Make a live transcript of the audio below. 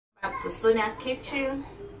to Sonia Kitchen.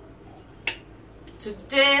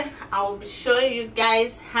 Today I will be showing you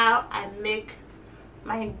guys how I make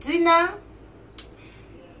my dinner.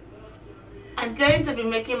 I'm going to be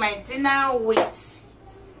making my dinner with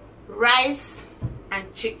rice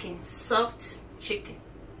and chicken, soft chicken.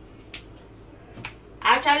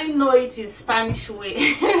 I actually know it in Spanish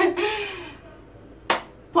way.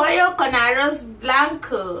 Pollo con arroz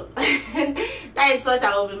blanco. That is what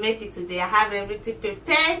I will be making today. I have everything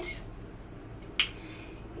prepared.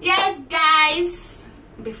 Yes, guys,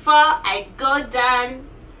 before I go down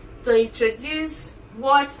to introduce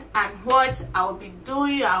what I will be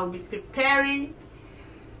doing, I will be preparing.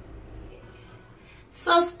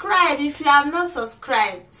 Subscribe if you have not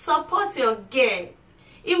subscribed. Support your girl.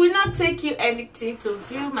 It will not take you anything to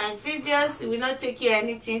view my videos. It will not take you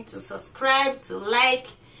anything to subscribe, to like,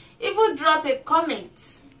 even drop a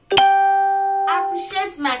comment.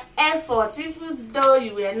 Appreciate my effort, even though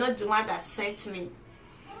you were not the one that sent me.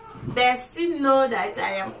 But still know that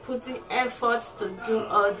I am putting effort to do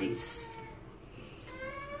all this.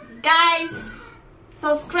 Guys,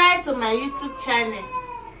 subscribe to my YouTube channel.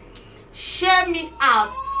 Share me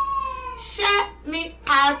out. Share me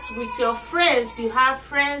out with your friends. You have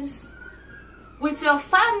friends, with your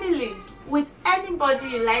family, with anybody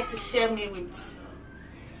you like to share me with.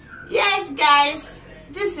 Yes, guys,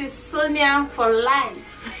 this is Sonia for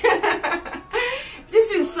life.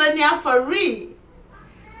 This is Sonia for real.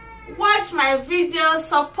 Watch my videos,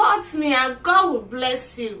 support me, and God will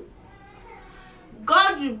bless you.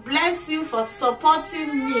 God will bless you for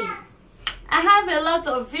supporting me. I have a lot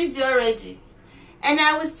of video already, and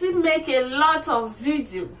I will still make a lot of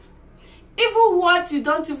video. Even what you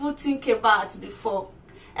don't even think about before.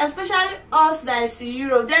 Especially us that is in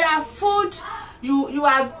Europe. There are food you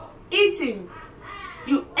have eaten.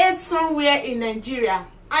 You ate somewhere in Nigeria,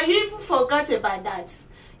 and you even forgot about that.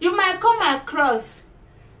 You might come across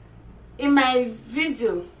in my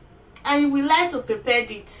video, and you will like to prepare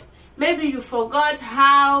it. Maybe you forgot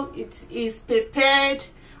how it is prepared,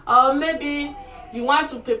 or maybe you want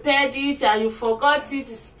to prepare it and you forgot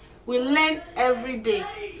it. We learn every day.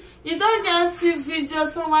 You don't just see video,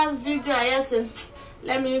 someone's video, and you say,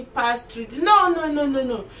 let me pass through.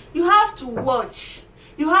 No. You have to watch.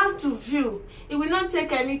 You have to view. It will not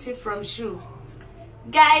take anything from you.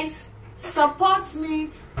 Guys, support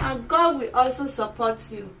me, and God will also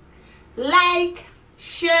support you. Like,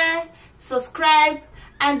 share, subscribe,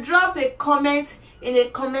 and drop a comment in the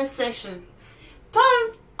comment section.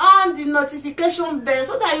 Turn on the notification bell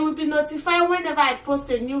so that you will be notified whenever I post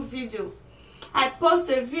a new video. I post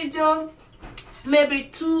a video maybe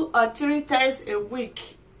 2 or 3 times a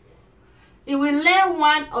week. You will learn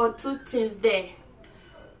 1 or 2 things there.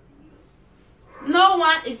 No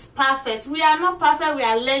one is perfect. We are not perfect. We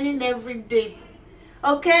are learning every day.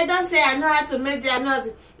 Okay, don't say I know how to make it. I know how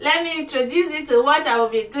to. Let me introduce you to what I will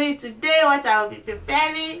be doing today, what I will be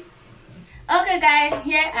preparing. Okay, guys,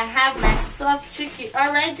 here I have my soft chicken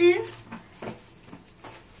already.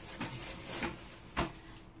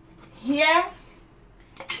 Here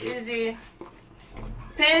is the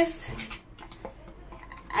paste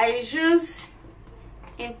I use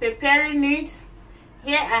in preparing it.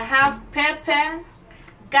 Here I have pepper,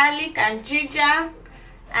 garlic, and ginger.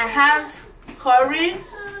 I have curry,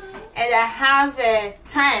 and I have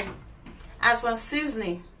thyme and some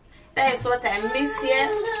seasoning. That is what I mix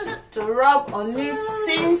here to rub on it.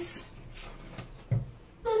 Since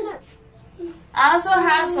I also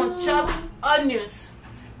have some chopped onions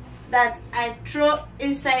that I throw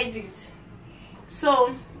inside it.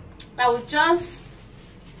 So I will just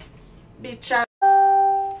be trying.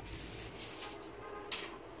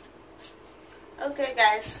 Okay,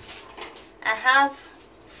 guys, I have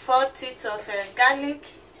 4 teeth of garlic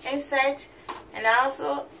inside, and I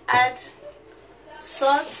also add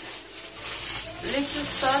salt, little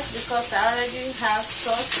salt, because I already have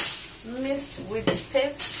salt mixed with the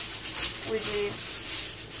paste,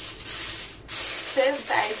 that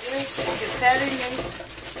I use in preparing it.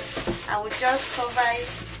 I will just cover it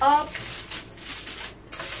up.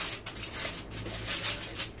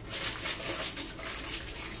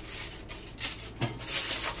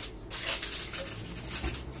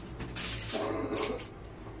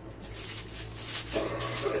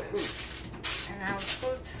 And I'll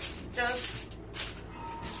put just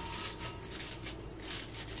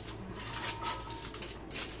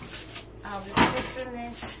I'll be putting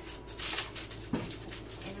it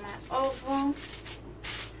in my oven.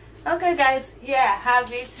 Okay, guys, here I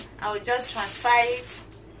have it. I will just transfer it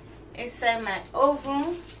inside my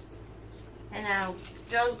oven, and I'll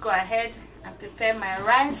just go ahead and prepare my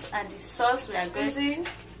rice and the sauce we are going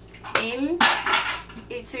in.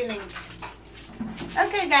 eating it.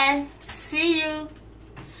 Okay guys, see you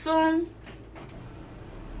soon.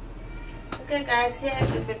 Okay guys, here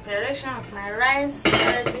is the preparation of my rice.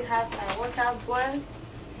 I already have my water boiled.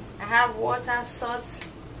 I have water, salt,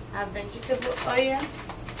 and vegetable oil.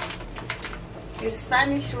 The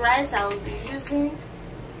Spanish rice I will be using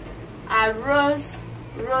arroz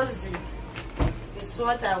rosy is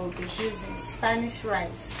what I will be using, Spanish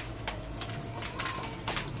rice.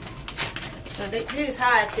 So this is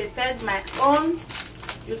how I prepared my own.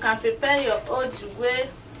 You can prepare your own the way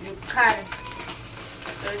you can.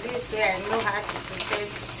 So this way I know how to prepare it.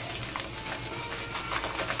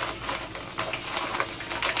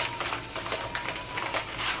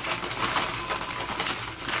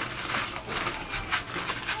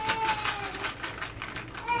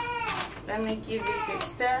 Let me give it a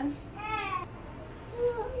stir.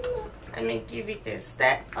 Let me give it a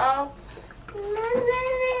stir up.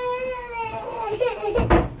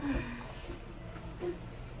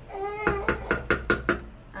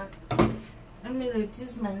 Let me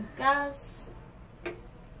reduce my gas. And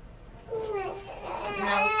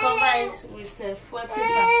I'll cover it with a foil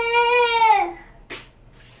paper.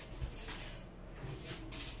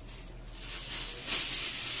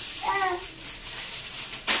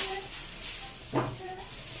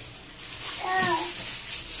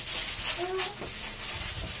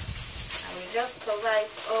 I will just cover it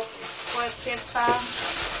up with foil paper.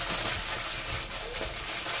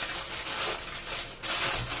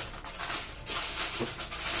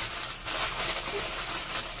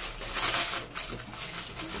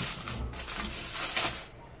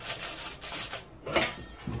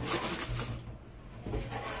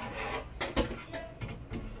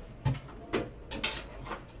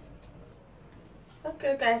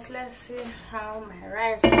 Okay guys, let's see how my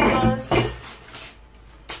rice goes. I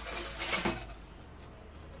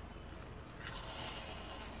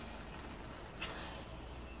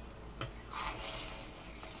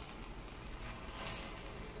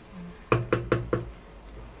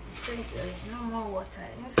think there is no more water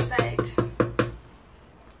inside.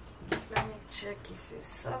 Let me check if it's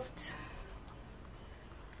soft.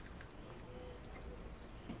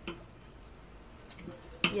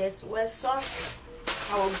 Yes, we're soft.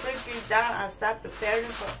 I will break it down and start preparing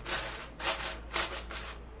for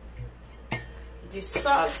the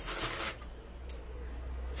sauce.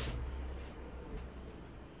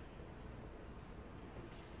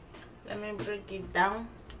 Let me break it down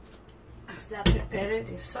and start preparing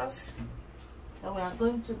the sauce that we are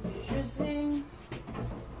going to be using.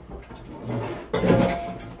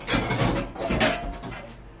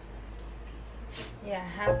 Here I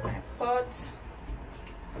have my pot.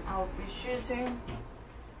 I'll be using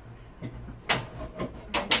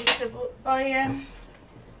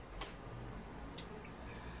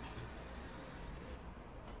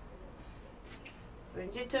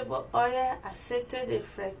vegetable oil, aceite de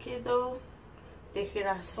frigido de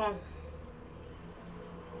girasol,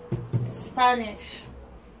 Spanish.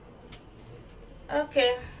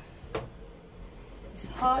 Okay, it's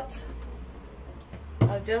hot.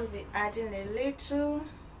 I'll just be adding a little.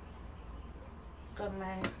 Got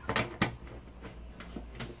my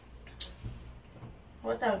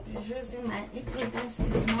what I'll be using, my ingredients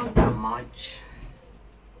is not that much.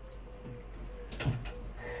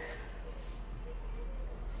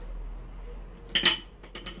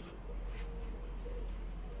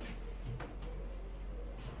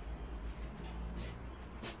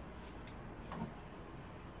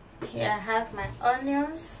 Here I have my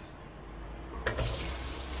onions.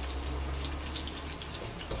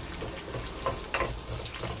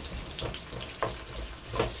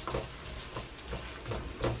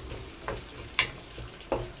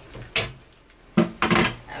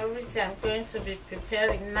 I'm going to be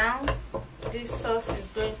preparing now. This sauce is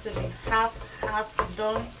going to be half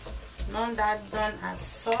done, not that done as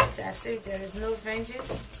soft as if there is no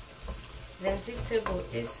vegetable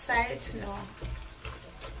inside. No,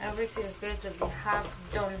 everything is going to be half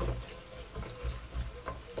done.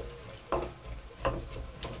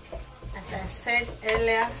 As I said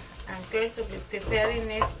earlier, I'm going to be preparing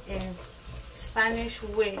it in Spanish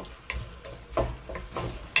way.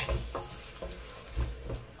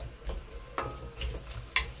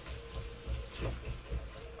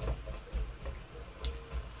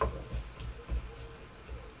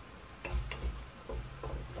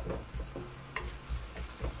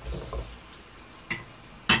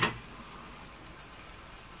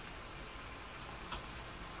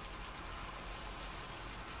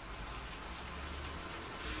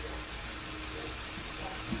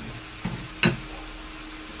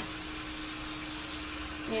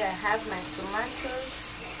 Here I have my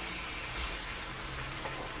tomatoes.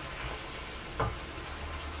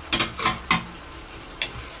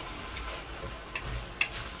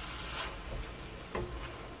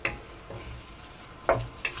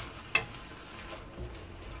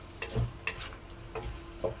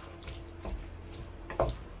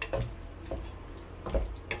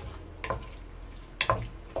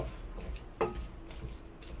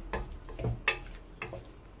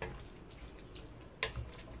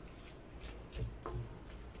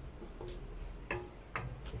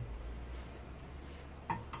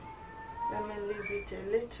 Let me leave it a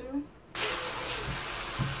little.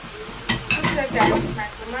 Okay guys, my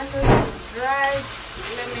tomatoes are dried.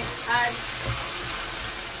 Let me add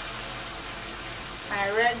my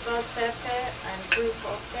red bell pepper and green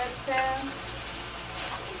bell pepper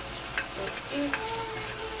to it.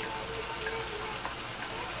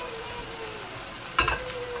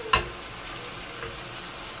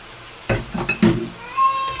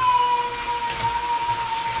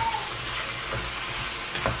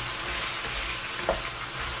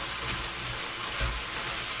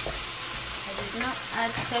 Not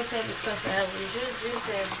add pepper because I will use this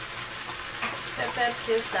pepper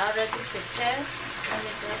paste already prepared. Let me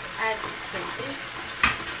just add it to it.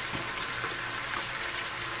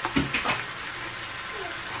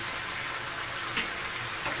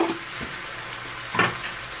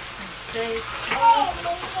 And stir it up.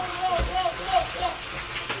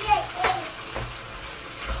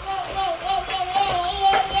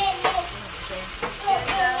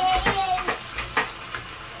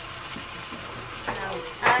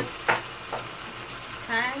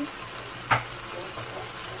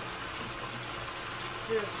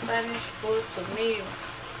 The Spanish bowl tomato.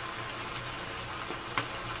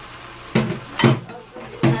 Also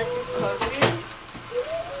be adding curry.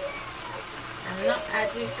 I'm not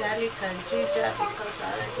adding garlic and ginger because I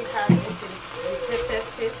already have it in the pepper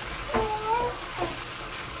paste.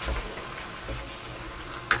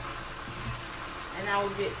 And I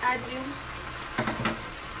will be adding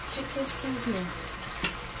chicken seasoning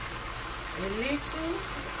a little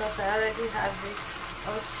because I already have it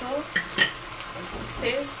also.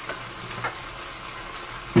 Paste.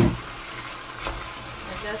 I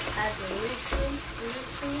just add a little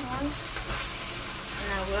once, and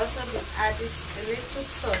I will also be adding a little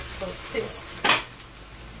salt for taste.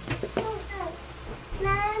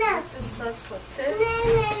 Little salt for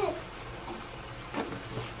taste.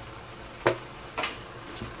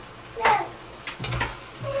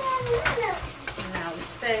 And I will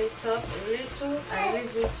stir it up a little. I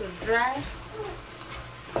leave it to dry.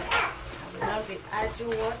 I'll be adding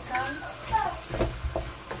water.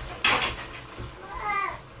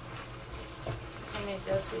 Let me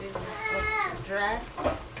just leave it up to dry.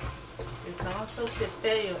 You can also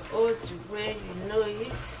prepare your oat the way you know it,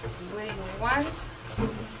 the way you want,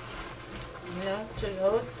 to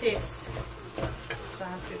your own taste. So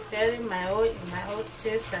I'm preparing my own in my own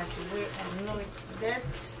taste and the way I know it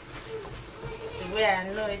best. The way I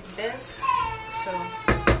know it best. So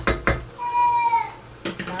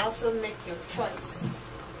also make your choice.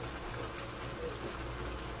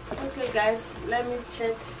 Okay guys, let me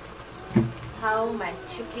check how my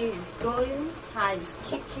chicken is going, how it's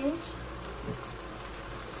kicking.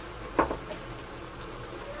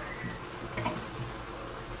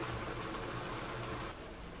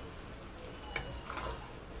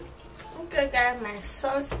 Okay guys, my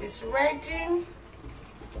sauce is ready.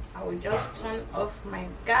 I will just turn off my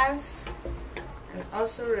gas and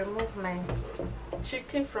also remove my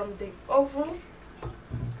chicken from the oven.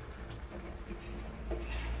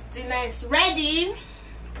 Dinner is ready.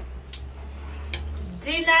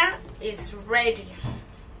 Dinner is ready.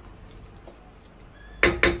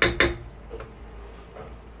 Let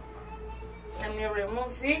me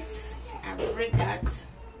remove it and bring out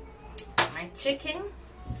my chicken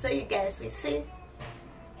so you guys will see.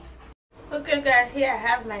 Okay guys, here I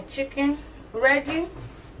have my chicken ready.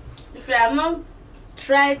 If you have not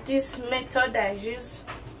tried this method I use,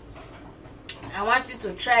 I want you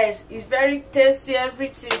to try it. It's very tasty.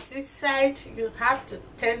 Everything is inside. You have to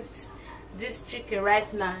taste this chicken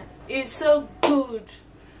right now. It's so good.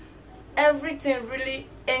 Everything really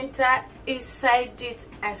enter inside it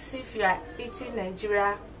as if you are eating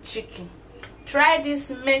Nigeria chicken. Try this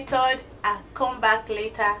method and come back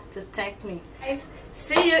later to thank me. Guys,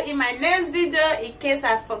 see you in my next video. In case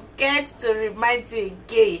I forget to remind you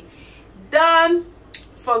again, don't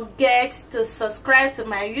forget to subscribe to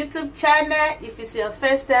my YouTube channel if it's your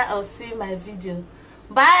first time or see my video.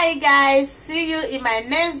 Bye guys, see you in my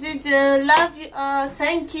next video. Love you all.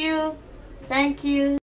 Thank you.